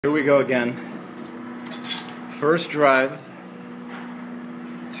Here we go again. First drive,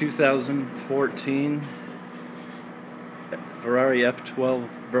 2014 Ferrari F12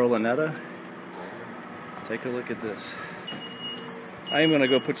 Berlinetta. Take a look at this. I am going to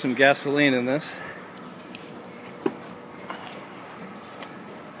go put some gasoline in this.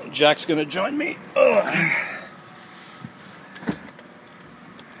 Jack's going to join me. Ugh.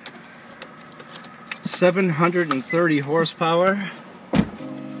 730 horsepower.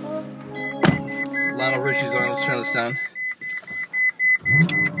 Lionel Richie's on. Let's turn this down.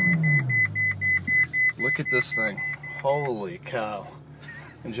 Look at this thing. Holy cow.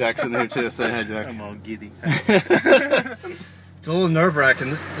 And Jack's in there too. Say hi, Jack. I'm all giddy. It's a little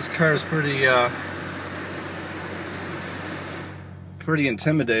nerve-wracking. This car is pretty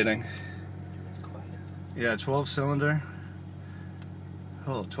intimidating. It's quiet. Yeah, 12-cylinder.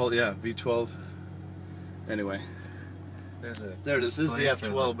 Oh, 12, yeah, V12. Anyway. There It is. This is the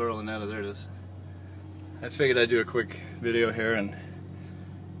F12 Berlinetta. There it is. I figured I'd do a quick video here and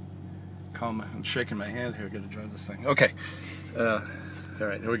I'm shaking my hand here. Got to drive this thing. Okay. All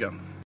right, here we go.